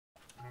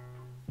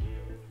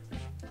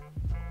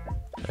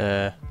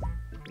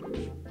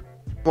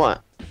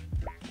What?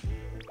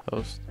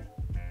 Host.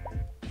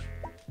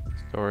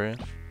 Story.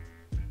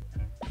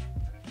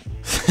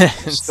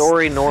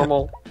 Story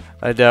normal.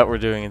 I doubt we're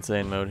doing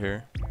insane mode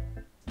here.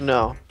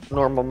 No,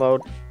 normal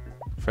mode.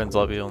 Friends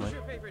lobby only.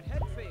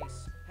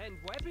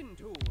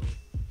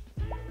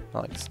 I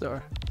like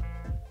star.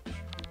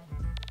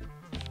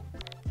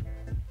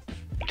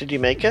 Did you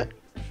make it?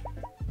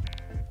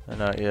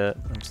 Not yet.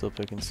 I'm still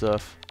picking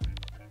stuff.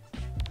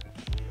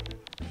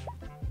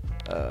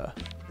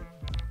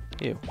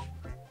 You.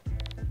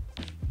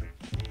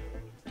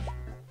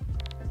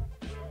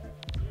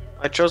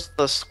 I chose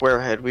the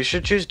square head. We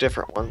should choose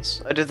different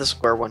ones. I did the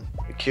square one.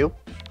 The cube.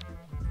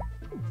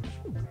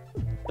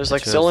 There's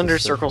like chose the cylinder,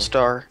 circle. circle,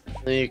 star.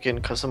 Then you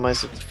can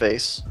customize its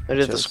face. I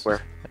did the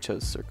square. I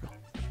chose circle.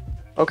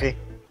 Okay.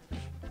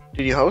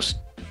 Did you host?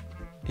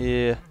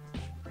 Yeah.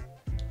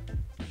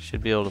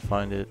 Should be able to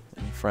find it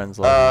in friends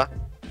lobby.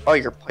 Oh,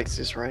 you're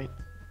Pisces, right?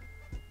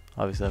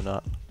 Obviously I'm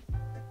not.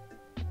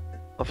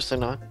 Obviously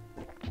not.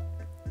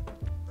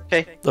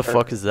 Okay. The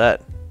fuck is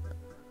that?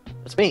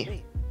 It's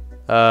me.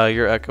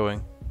 You're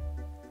echoing.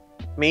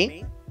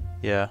 Me?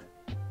 Yeah.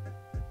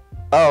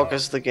 Oh,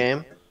 because of the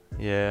game.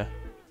 Yeah.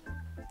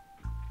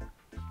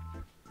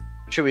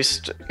 Should we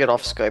get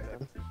off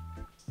Skype?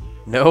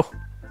 No.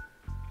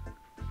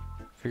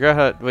 Figure out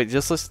how. Wait,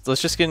 let's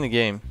just get in the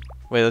game.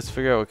 Wait, let's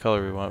figure out what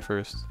color we want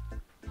first.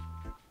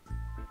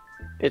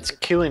 It's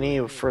Q and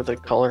E for the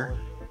color.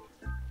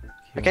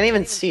 I can't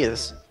even see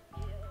this.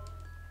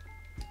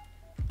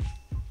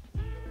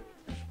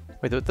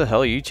 Wait, what the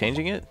hell? Are you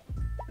changing it?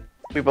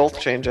 We both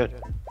change it.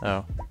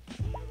 Oh.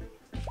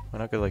 Why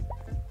not go like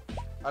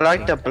I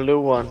like the blue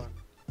one.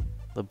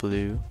 the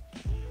blue?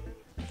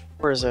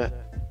 Where is it?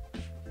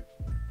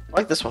 I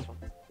like this one.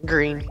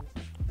 Green.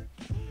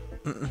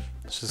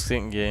 Let's just get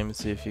in game and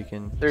see if you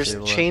can. There's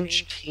disable that.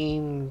 change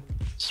team,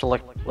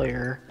 select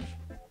player.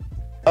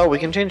 Oh, we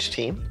can change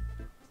team?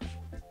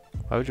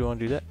 Why would you want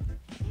to do that?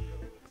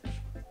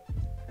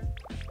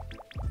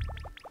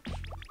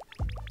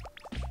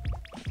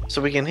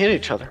 So we can hit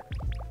each other.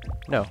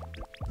 No.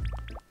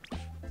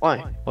 Why?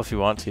 Well, if you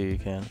want to, you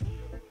can.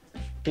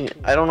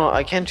 I don't know.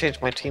 I can't change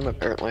my team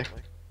apparently.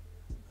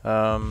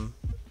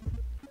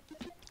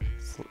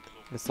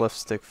 It's left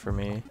stick for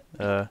me.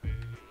 I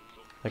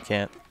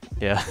can't.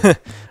 Yeah.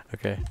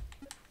 Okay.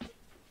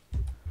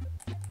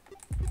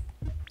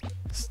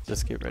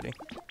 Just get ready.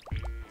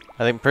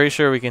 I'm pretty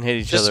sure we can hit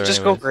each other.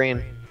 Just go anyways.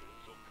 green.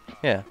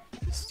 Yeah.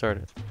 Just start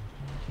it.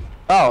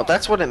 Oh,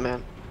 that's what it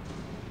meant.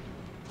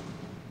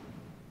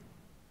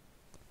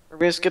 Are we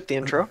gonna skip the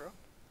intro?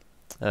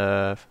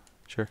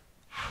 Sure.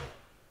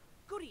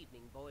 Good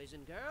evening, boys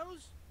and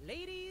girls,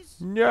 ladies.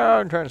 No,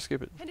 I'm trying to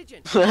skip it. And a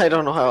gentleman. I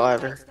don't know how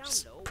either.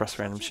 Just press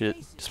random shit.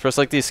 Just press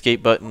like the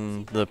escape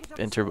button, the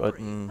enter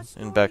button,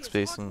 and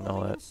backspace and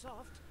all that.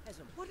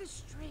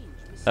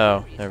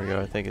 Oh, there we go.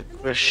 I think it.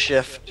 With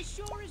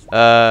shift.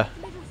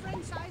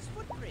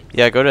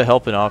 Yeah, go to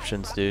help and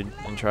options, dude,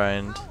 and try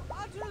and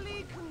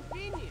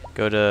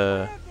go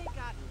to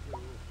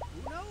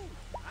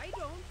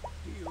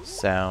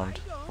sound,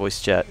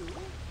 voice chat.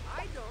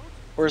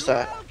 Where's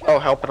that? Oh,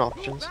 help and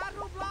options.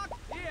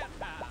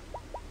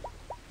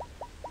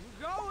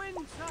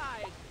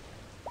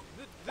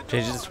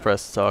 Change it to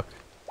press talk.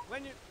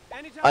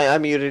 I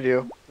muted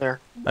you. There.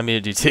 I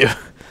muted you too,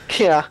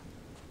 Yeah.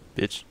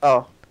 bitch.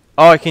 Oh.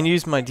 Oh, I can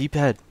use my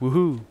D-pad.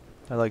 Woohoo!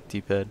 I like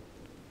D-pad.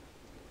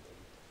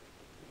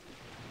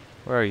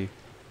 Where are you?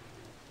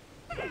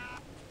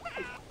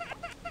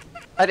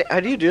 How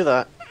do you do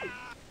that?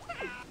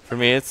 For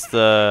me, it's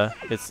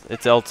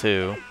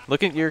L2.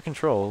 Look at your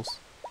controls.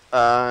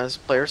 Is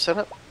player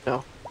setup?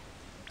 No.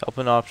 Help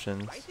and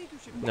options.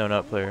 No,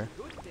 not player.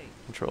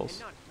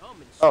 Controls.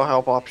 Oh,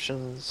 help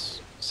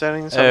options.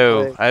 Settings.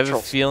 Oh, help, I have a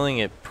controls. feeling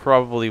it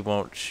probably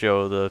won't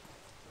show the.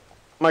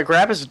 My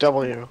grab is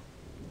W.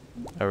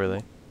 Oh,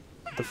 really?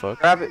 What the fuck?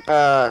 Grab it.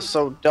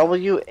 So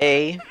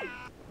W-A.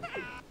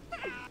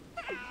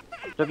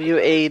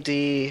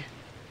 W-A-D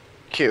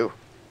Q.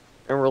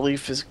 And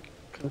relief is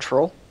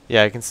control.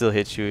 Yeah, I can still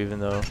hit you even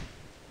though.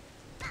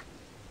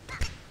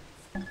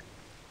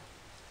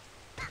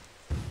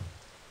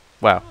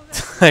 Wow,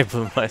 I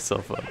blew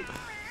myself up.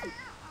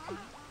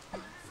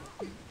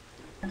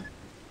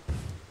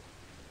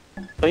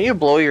 Don't you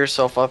blow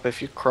yourself up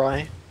if you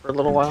cry for a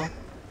little while?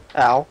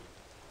 Ow.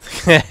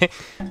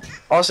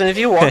 Austin, if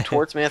you walk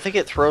towards me, I think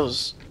it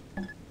throws.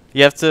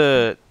 You have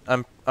to.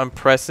 I'm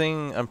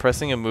pressing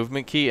a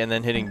movement key and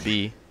then hitting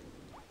B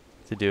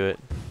to do it.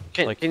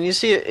 Can you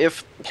see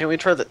if? Can we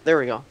try that? There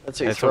we go. That's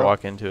how I you have to throw.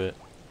 walk into it.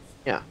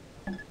 Yeah.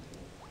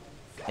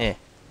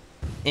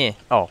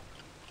 Oh.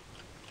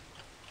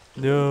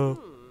 No.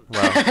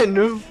 Wow.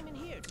 No.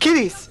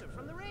 Kitties.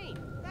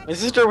 My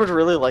sister would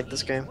really like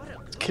this game.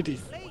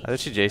 Kitties. I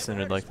bet you Jason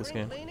would like this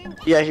game.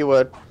 Yeah, he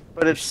would.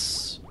 But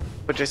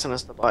Jason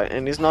has to buy it,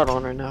 and he's not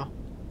on right now.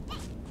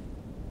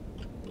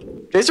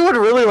 Jason would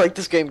really like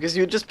this game because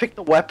you would just pick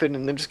the weapon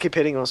and then just keep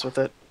hitting us with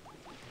it.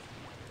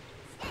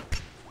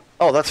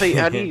 Oh, that's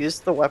how do you use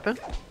the weapon?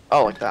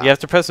 Oh, like that. You have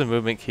to press a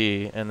movement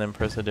key and then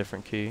press a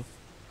different key.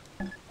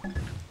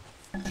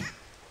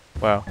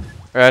 Wow.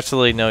 Or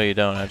actually, no, you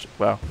don't.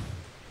 Wow.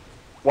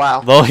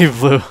 Wow. Lol, you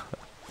flew.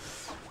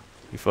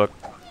 You fuck.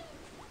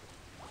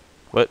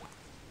 What?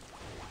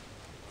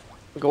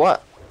 Go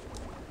what?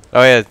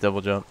 Oh yeah, it's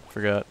double jump.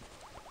 Forgot.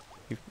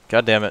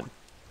 God damn it.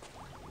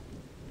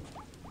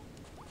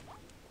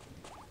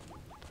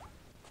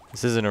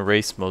 This isn't a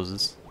race,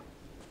 Moses.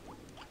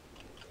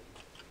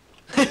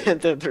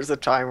 There's a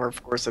timer,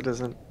 of course it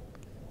isn't.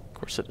 Of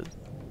course it is.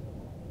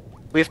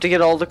 We have to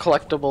get all the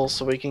collectibles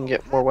so we can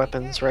get more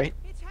weapons, right?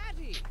 It's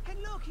Hattie.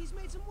 And look, he's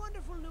made some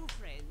wonderful new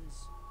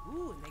friends.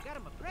 Ooh, and they got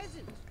him a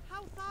present.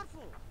 How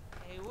thoughtful.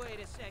 Hey, wait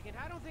a second.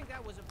 I don't think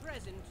that was a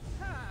present.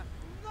 Ha!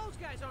 Those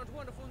guys aren't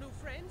wonderful new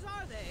friends,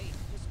 are they?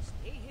 Just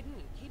stay hidden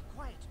and keep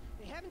quiet.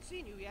 They haven't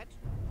seen you yet.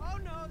 Oh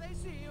no, they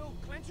see you.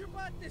 Clench your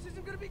butt. This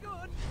isn't gonna be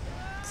good.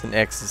 It's an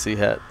ecstasy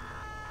hat.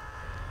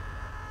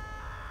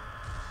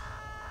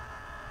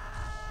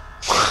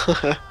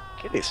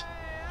 Kitties.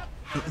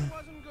 That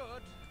wasn't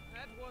good.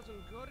 That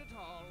wasn't good at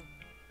all.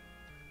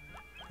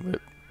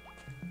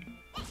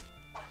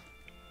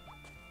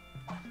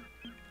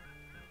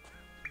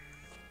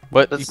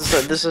 What? What?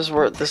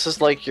 This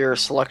is like your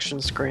selection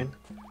screen.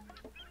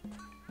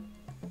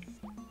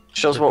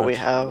 Shows Pretty what we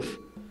much. have.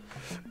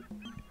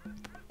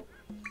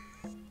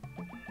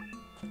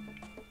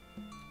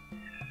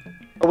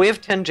 Oh, we have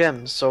 10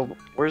 gems, so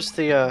where's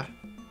the You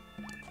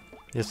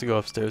have to go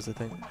upstairs, I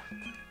think.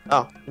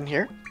 oh, in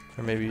here?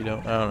 Or maybe you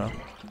don't. I don't know.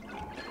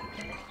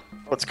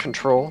 What's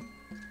control?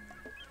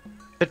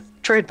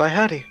 Betrayed by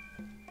Hattie.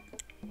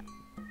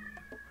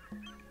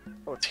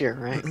 Oh, it's here,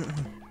 right?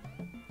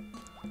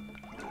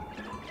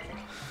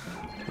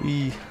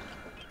 Wee.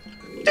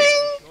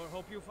 Sure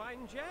hope you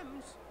find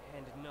gems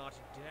and not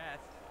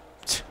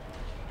death.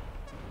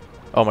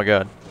 Oh my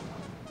god.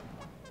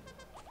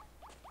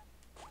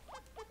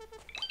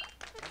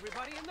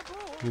 Everybody in the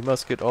pool. We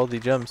must get all the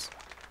gems.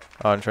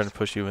 Oh, I'm trying to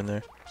push you in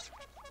there.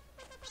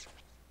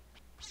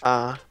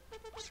 You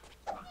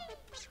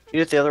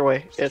do it the other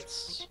way.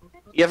 It's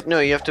you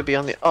have to be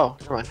on the oh,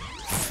 never mind.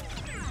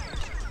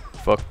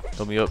 Fuck.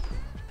 Help me up.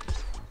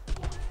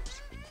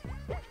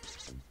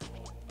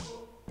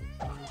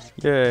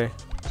 Yay.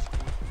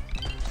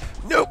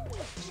 Nope.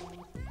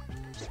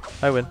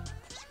 I win.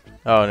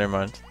 Oh, never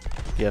mind.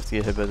 You have to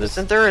get hit by this.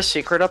 Isn't there a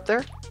secret up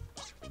there?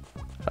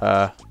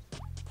 Try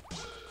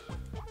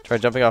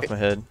jumping off my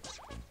head.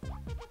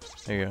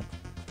 There you go.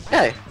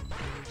 Hey.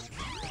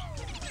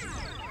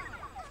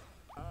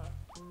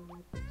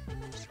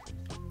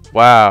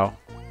 Wow.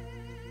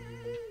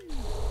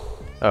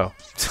 Oh.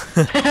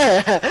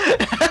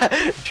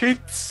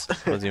 Cheats.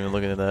 Wasn't even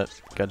looking at that.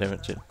 God damn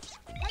it, shit.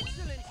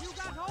 Excellent. You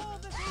got all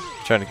the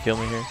things. Trying to kill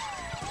me here.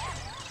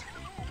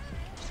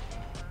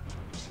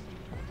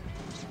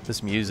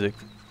 This music.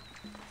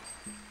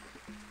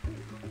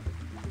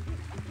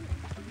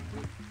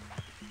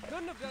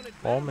 Couldn't have done it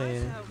Oh, better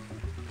man. myself.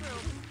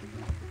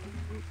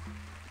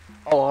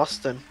 Oh,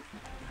 Austin.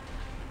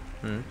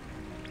 Hmm.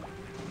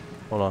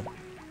 Hold on.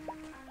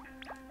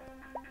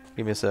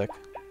 Give me a sec.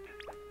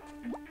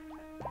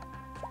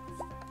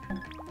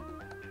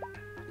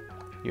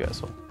 You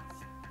asshole.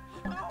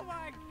 Oh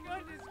my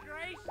goodness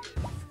gracious!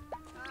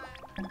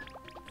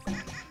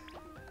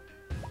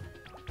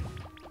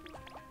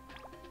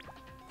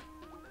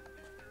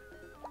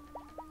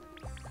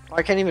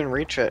 I can't even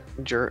reach it,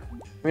 jerk. I'm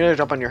gonna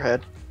jump on your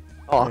head.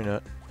 Oh, Maybe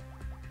not.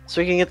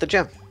 so we can get the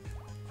gem.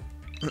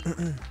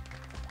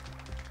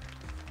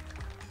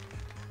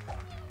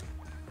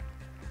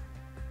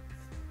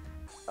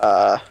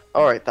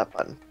 Alright, that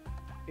button.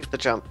 Use the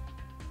jump.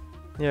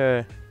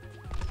 Yay.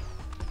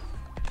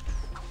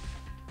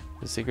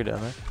 The secret down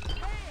there.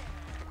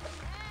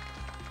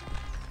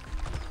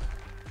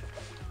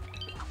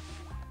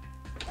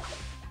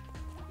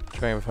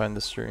 Trying to find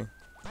the string.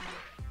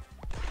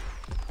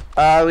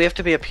 We have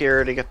to be up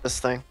here to get this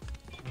thing.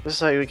 This is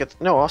how you get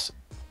no, Austin.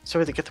 So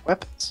we have to get the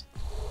weapons.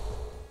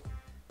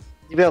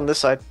 You be on this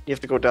side. You have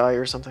to go die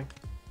or something.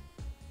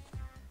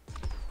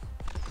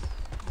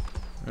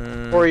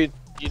 Or you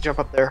jump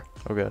up there.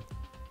 Oh god.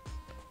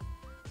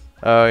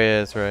 Oh yeah,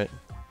 that's right.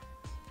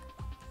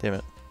 Damn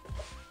it.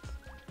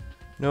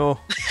 No.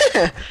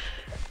 There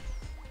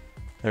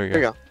we go. There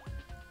you go.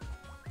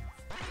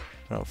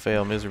 I don't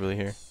fail miserably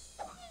here.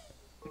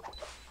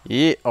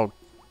 Yeah. Oh.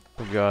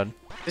 Oh god.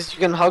 Just you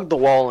can hug the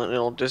wall and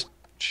it'll just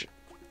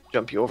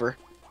jump you over.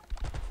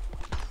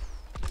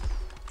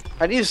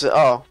 How do you use it?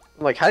 Oh,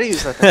 I'm like, how do you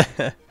use that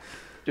thing?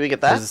 Do we get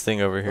There's that? this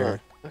thing over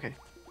here. Oh, okay.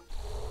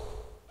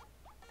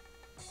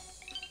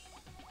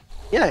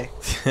 Yay.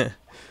 I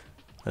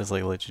just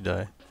like let you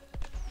die.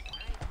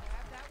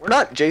 We're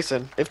not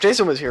Jason. If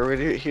Jason was here,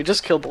 he'd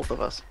just kill both of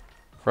us.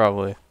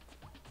 Probably.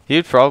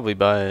 He'd probably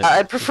buy it.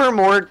 I prefer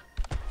more.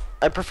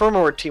 I prefer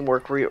more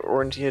teamwork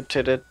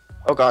oriented.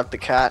 Oh god, the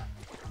cat.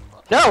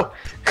 No!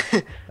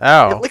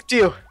 Ow. It licked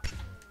you.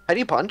 How do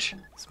you punch?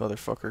 This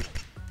motherfucker.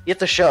 You have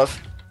to shove.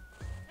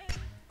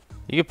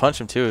 You can punch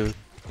him too.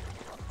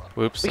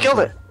 Whoops. We killed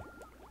it.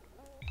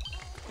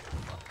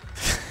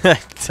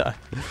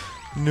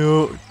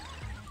 No.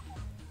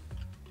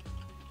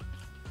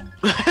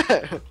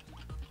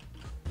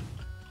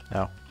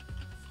 Ow.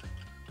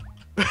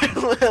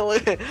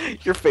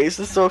 Your face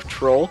is so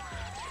troll.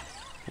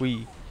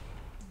 Wee.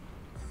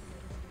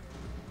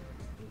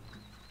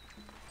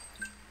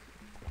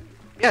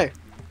 Yeah.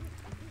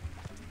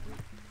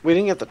 We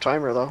didn't get the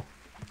timer though.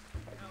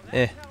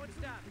 Eh.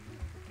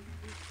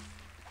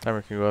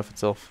 Timer can go off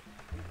itself.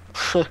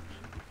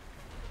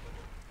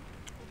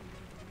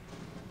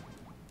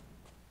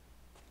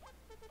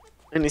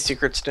 Any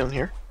secrets down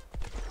here?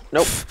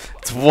 Nope.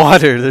 It's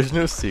water. There's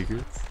no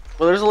secrets.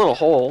 Well, there's a little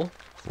hole.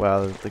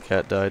 Wow, the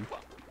cat died.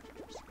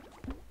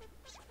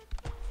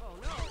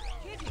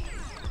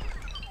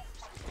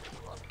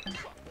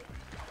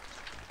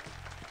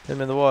 Hit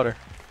him in the water.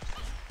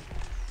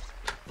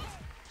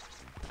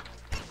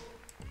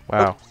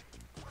 Wow.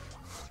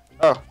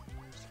 Oh,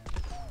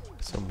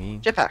 So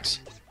mean. jetpacks.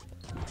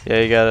 Yeah,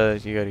 you gotta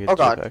get Oh,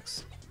 God.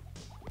 jetpacks.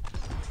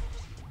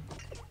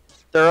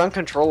 They're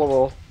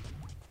uncontrollable.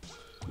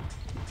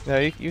 No,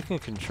 you can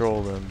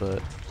control them,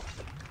 but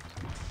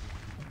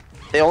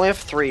They only have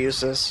 3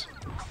 uses.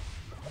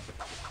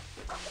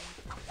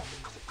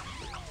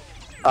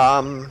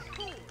 Oh,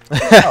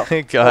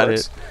 got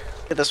works. it.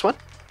 Get this one.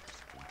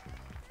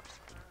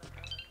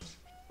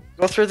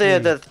 Go through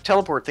the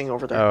teleport thing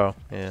over there. Oh,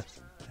 yeah.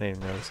 I didn't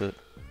even notice it.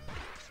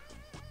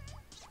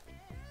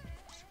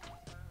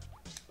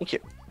 Thank you.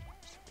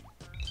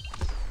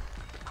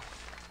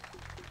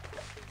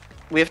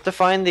 We have to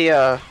find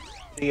the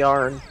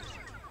yarn.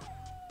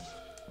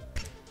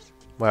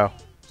 Wow.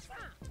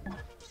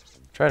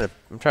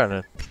 I'm trying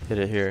to hit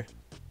it here.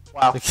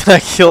 Wow. I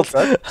killed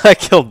Okay. I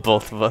killed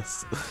both of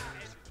us.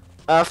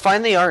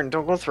 Find the yarn.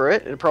 Don't go through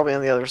it. It's probably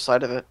on the other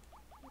side of it.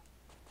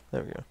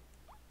 There we go.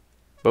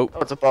 Boat. Oh,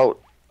 it's a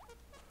boat.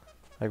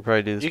 I can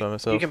probably do this by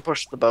myself. You can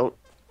push the boat.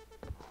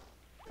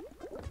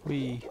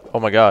 Whee. Oh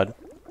my god.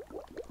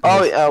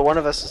 Oh, one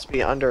of us is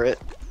be under it.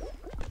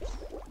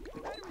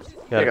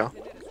 There you go.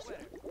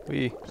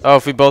 Whee. Oh,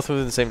 if we both move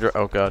in the same direction.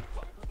 Oh god.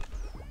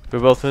 If we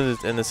both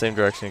move in the same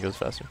direction, it goes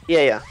faster.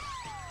 Yeah, yeah.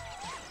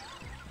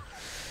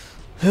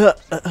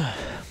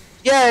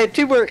 Yay,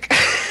 teamwork!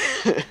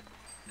 The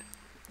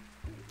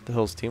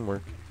hell's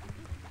teamwork?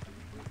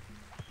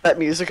 That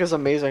music is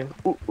amazing.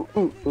 Ooh, ooh,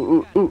 ooh,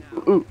 ooh, ooh,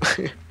 ooh,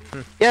 ooh.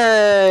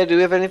 Yeah, do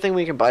we have anything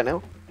we can buy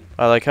now?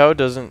 I like how it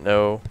doesn't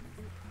know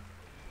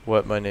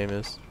what my name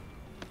is.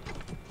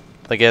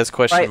 Like it has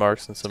question Right.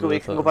 marks and some So of we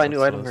the can go buy a new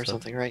some item of the or stuff.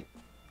 something, right?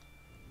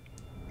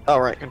 Oh,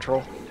 right,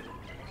 control.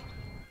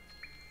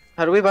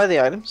 How do we buy the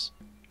items?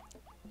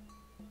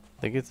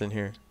 I think it's in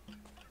here.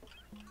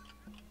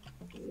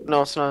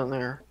 No, it's not in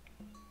there.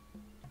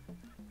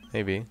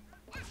 Maybe.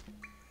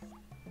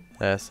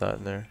 That's not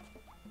in there.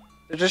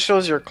 It just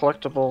shows your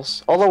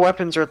collectibles. All the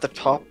weapons are at the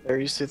top there,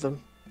 you see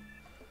them.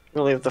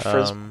 You only have the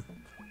frizz.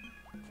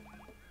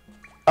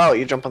 Oh,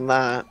 you jump on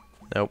that.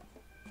 Nope.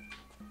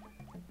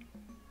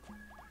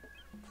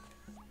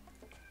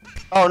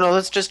 Oh no,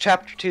 that's just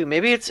chapter 2.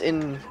 Maybe it's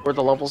in where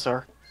the levels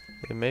are.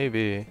 It may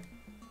be.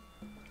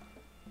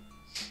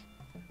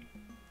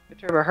 Good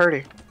turbo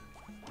hurdy.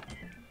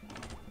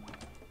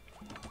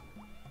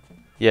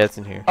 Yeah, it's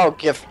in here. Oh,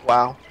 gift.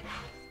 Wow.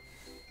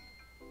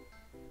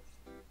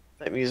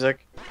 That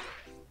music.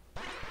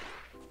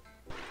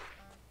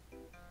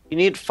 You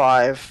need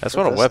 5. That's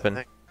for not a this weapon.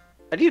 thing.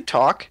 How do you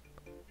talk?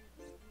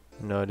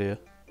 No idea.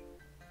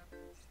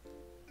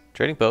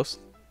 Trading post.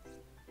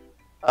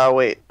 Oh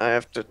wait, I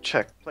have to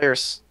check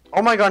players.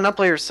 Oh my god, not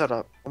player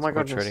setup. Oh my Or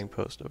goodness. trading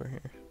post over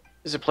here.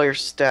 Is it player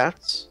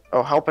stats?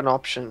 Oh, help and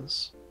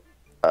options.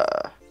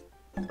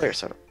 Player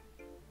setup.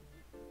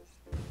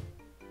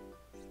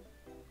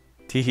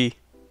 Teehee.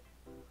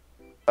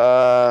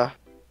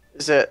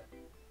 Is it?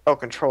 Oh,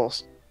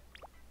 controls.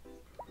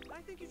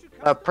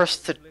 Press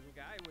to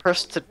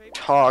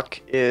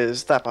talk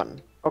is that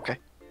button. Okay.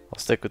 I'll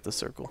stick with the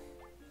circle.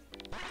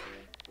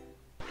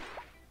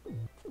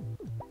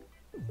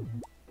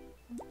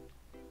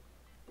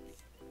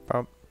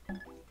 Prompt.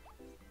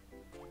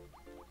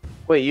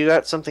 Wait, you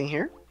got something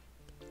here?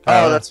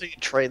 Uh, Oh, that's how you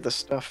trade this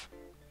stuff.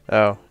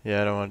 Oh,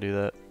 yeah, I don't want to do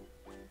that.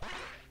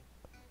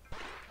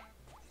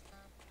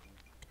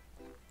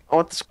 I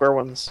want the square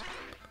ones.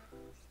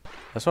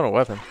 That's not a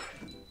weapon.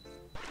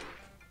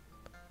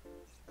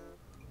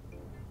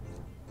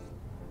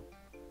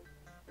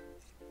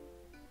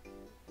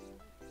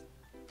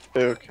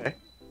 Okay.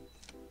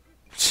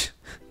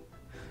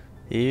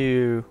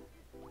 Ew.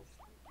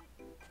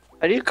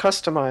 How do you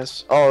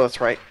customize? Oh,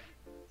 that's right.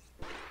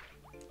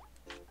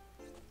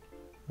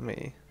 Let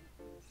me.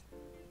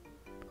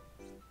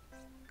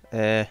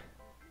 Eh.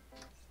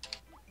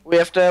 We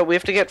have to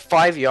get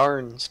 5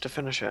 yarns to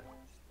finish it.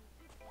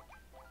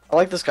 I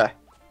like this guy.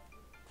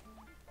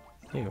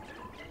 Ew.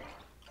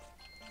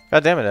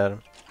 God damn it,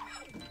 Adam.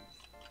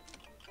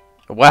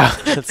 Wow,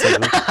 that's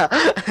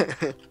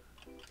ugly.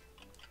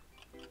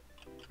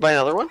 Buy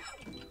another one?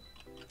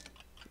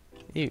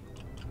 Ew.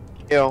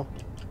 Ew.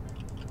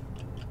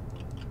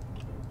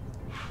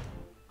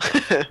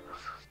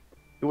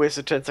 You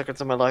wasted 10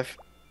 seconds of my life.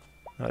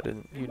 I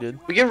didn't. You did.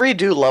 We can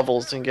redo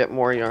levels and get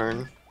more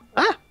yarn.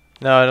 Ah!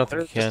 No, I don't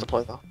think Better you just can.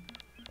 deploy though.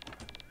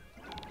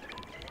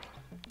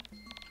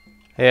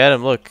 Hey,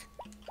 Adam, look.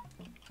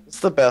 It's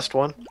the best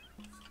one.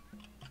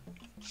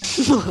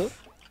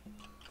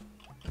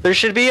 There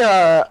should be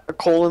a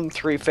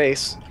 :3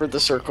 face for the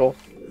circle.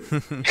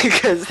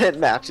 Because it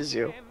matches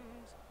you.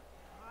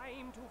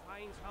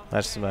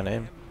 That's my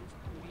name.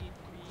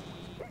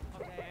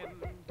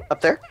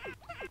 Up there?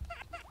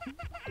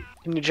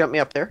 Can you jump me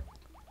up there?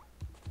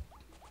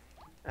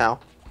 Ow.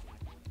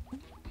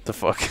 The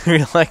fuck?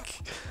 You're like.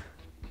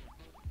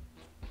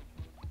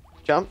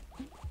 Jump?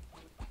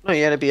 No,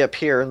 you had to be up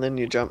here and then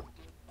you jump.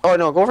 Oh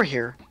no, go over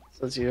here.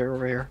 Says you're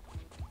over here.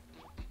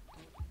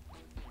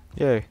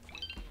 Yay.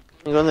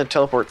 You go in the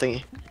teleport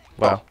thingy.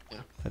 Wow. Oh,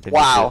 yeah. I didn't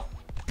Wow.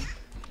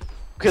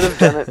 Could have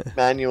done it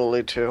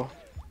manually too.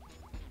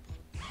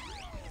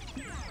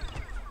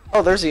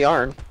 Oh, there's a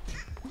yarn.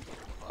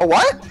 Oh,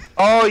 what?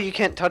 Oh, you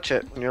can't touch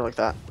it when you're like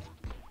that.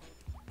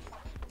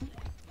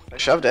 I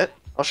shoved it.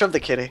 I'll shove the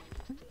kitty.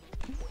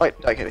 Wait,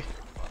 die kitty.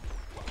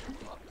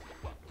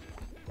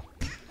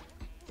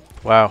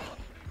 Wow.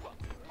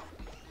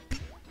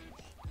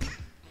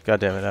 God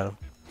damn it, Adam.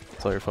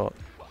 It's all your fault.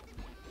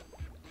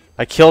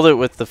 I killed it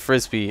with the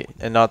frisbee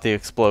and not the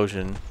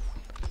explosion.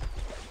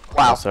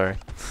 Wow. Oh, sorry.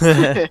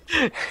 I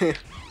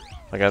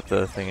got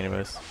the thing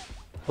anyways.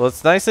 Well,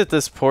 it's nice that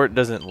this port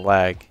doesn't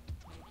lag.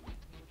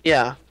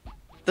 Yeah.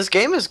 This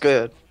game is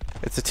good.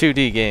 It's a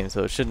 2D game,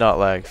 so it should not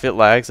lag. If it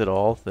lags at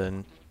all,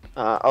 then...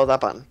 Oh, that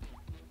button.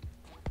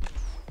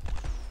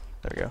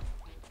 There we go.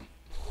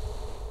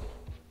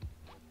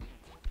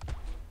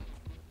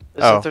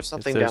 There's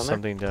something there's down there.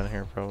 something down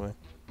here, probably.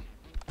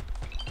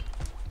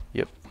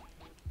 Yep.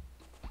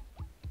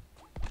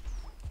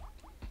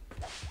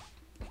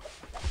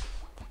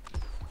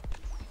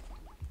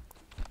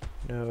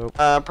 Nope.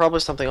 Probably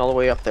something all the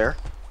way up there.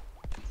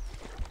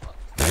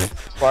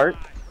 Bart.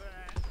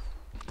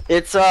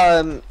 It's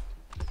Oh,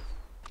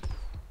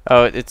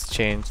 it's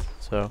changed,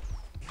 so...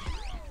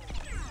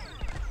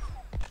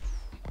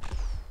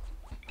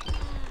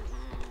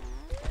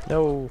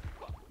 No!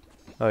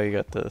 Oh, you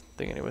got the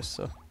thing anyways,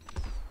 so...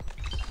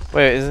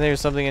 Wait, isn't there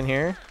something in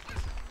here?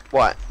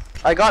 What?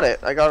 I got it.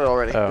 I got it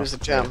already. Oh, There's a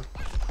gem.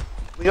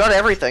 We got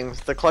everything.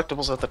 The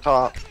collectibles at the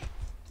top.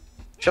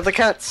 Shove the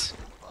cats.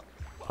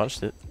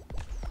 Punched it.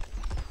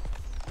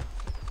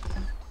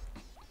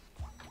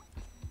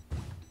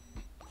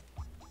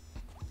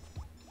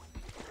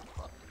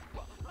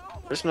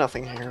 There's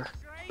nothing here.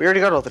 We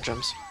already got all the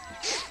gems.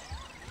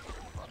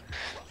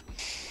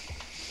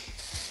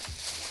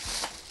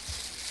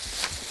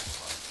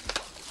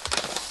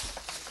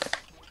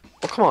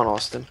 Oh, come on,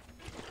 Austin.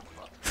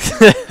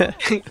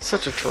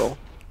 Such a troll.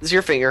 Does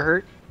your finger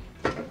hurt?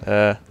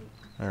 Not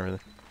really.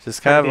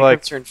 Just kind of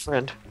like, Your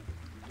friend.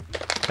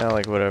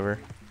 whatever.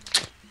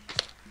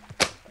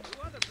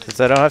 Since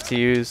I don't have to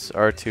use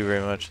R2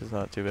 very much, it's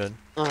not too bad.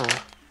 Oh.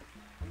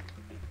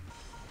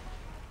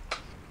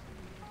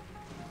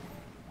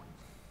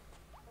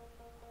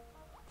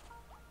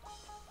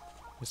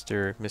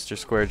 Mr.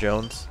 Square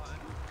Jones.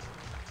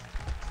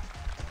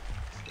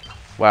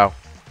 Wow.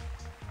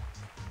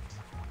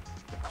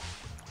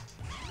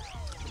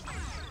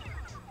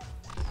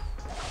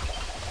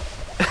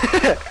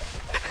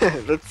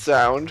 That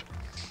sound.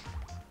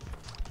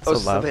 So Oh,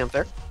 is loud. something up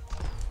there?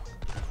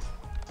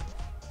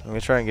 I'm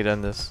gonna try and get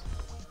on this.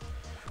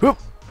 Whoop!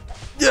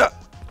 Yeah!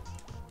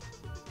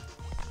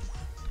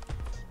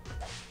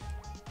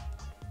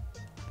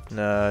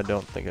 No, I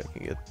don't think I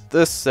can get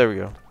this. There we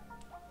go.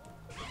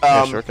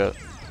 Yeah, shortcut.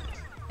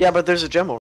 Yeah, but there's a gem over